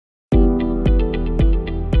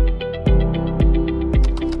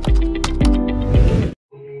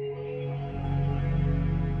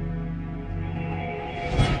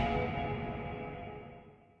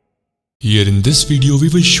Here in this video, we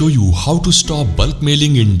will show you how to stop bulk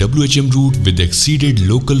mailing in WHM Root with exceeded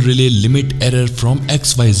local relay limit error from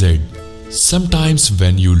XYZ. Sometimes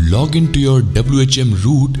when you log into your WHM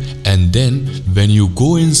Root and then when you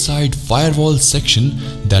go inside Firewall section,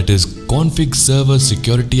 that is Config Server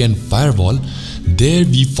Security and Firewall, there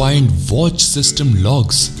we find Watch System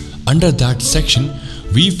Logs. Under that section,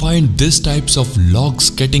 we find these types of logs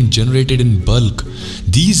getting generated in bulk.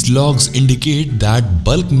 These logs indicate that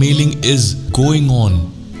bulk mailing is going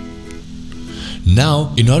on.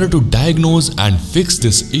 Now, in order to diagnose and fix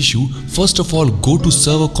this issue, first of all go to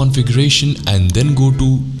server configuration and then go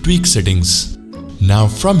to tweak settings. Now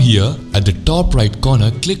from here, at the top right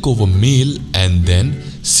corner, click over mail and then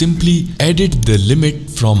simply edit the limit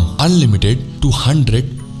from unlimited to 100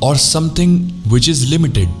 or something which is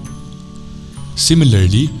limited.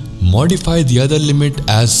 Similarly, modify the other limit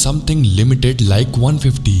as something limited like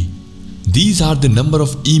 150. These are the number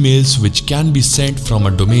of emails which can be sent from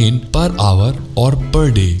a domain per hour or per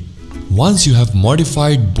day. Once you have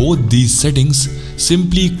modified both these settings,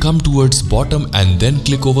 simply come towards bottom and then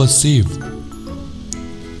click over save.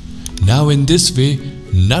 Now in this way,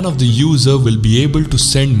 none of the user will be able to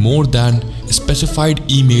send more than a specified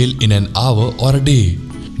email in an hour or a day.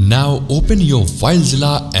 Now open your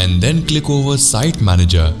FileZilla and then click over Site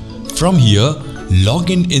Manager. From here, log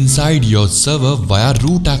in inside your server via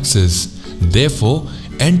root access. Therefore,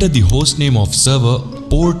 enter the hostname of server,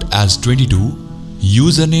 port as 22,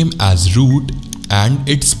 username as root and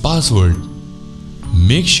its password.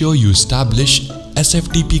 Make sure you establish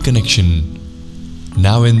SFTP connection.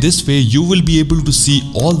 Now in this way, you will be able to see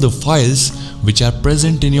all the files which are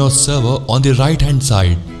present in your server on the right hand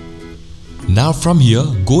side. Now from here,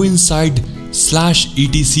 go inside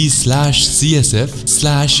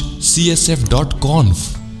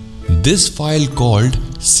 /etc/csf/csf.conf. This file called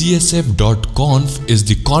csf.conf is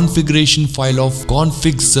the configuration file of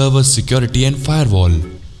Config Server Security and Firewall.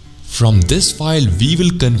 From this file, we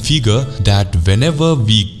will configure that whenever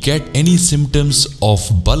we get any symptoms of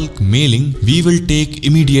bulk mailing, we will take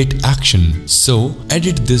immediate action. So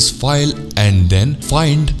edit this file and then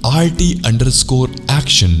find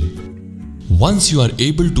rt_action. Once you are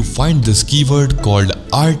able to find this keyword called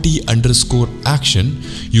rt_action,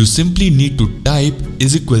 you simply need to type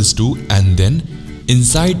 /= and then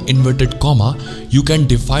inside inverted comma, you can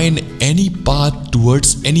define any path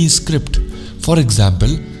towards any script. For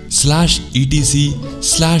example,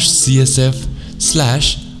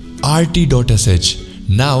 /etc/csf/rt.sh.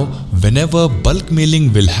 Now, whenever bulk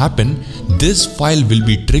mailing will happen, this file will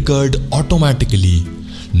be triggered automatically.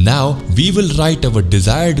 Now we will write our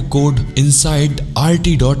desired code inside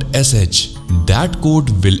rt.sh. That code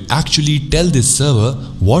will actually tell this server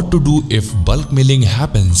what to do if bulk mailing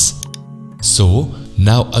happens. So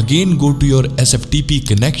now again go to your SFTP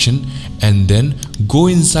connection and then go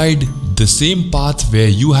inside the same path where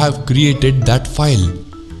you have created that file.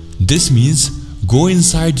 This means go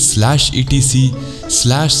inside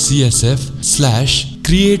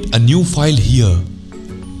 /etc/csf/create a new file here.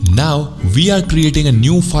 Now we are creating a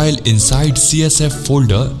new file inside CSF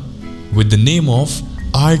folder with the name of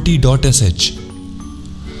rt.sh.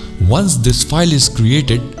 Once this file is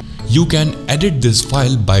created, you can edit this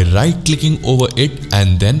file by right clicking over it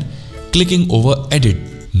and then clicking over edit.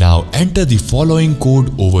 Now enter the following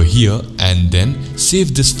code over here and then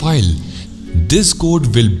save this file. This code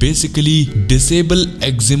will basically disable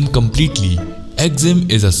XYM completely. XYM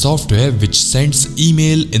is a software which sends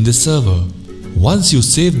email in the server. Once you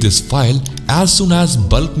save this file, as soon as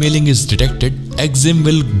bulk mailing is detected, XYM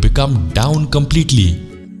will become down completely.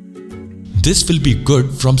 This will be good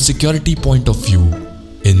from security point of view.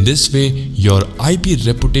 In this way, your IP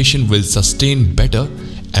reputation will sustain better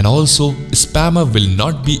and also spammer will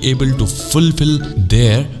not be able to fulfill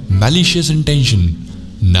their malicious intention.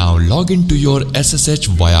 Now log into your SSH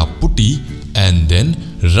via putty and then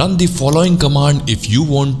run the following command if you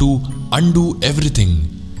want to undo everything.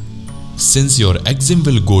 Since your XYM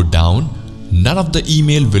will go down, none of the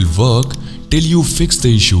email will work till you fix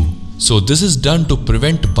the issue. So this is done to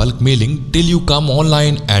prevent bulk mailing till you come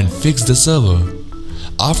online and fix the server.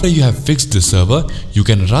 After you have fixed the server, you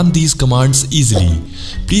can run these commands easily.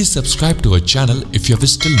 Please subscribe to our channel if you have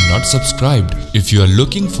still not subscribed. If you are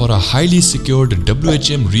looking for a highly secured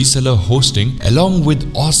WHM reseller hosting along with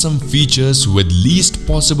awesome features with least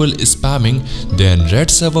possible spamming, then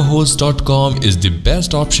redserverhost.com is the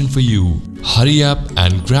best option for you. Hurry up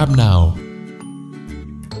and grab now.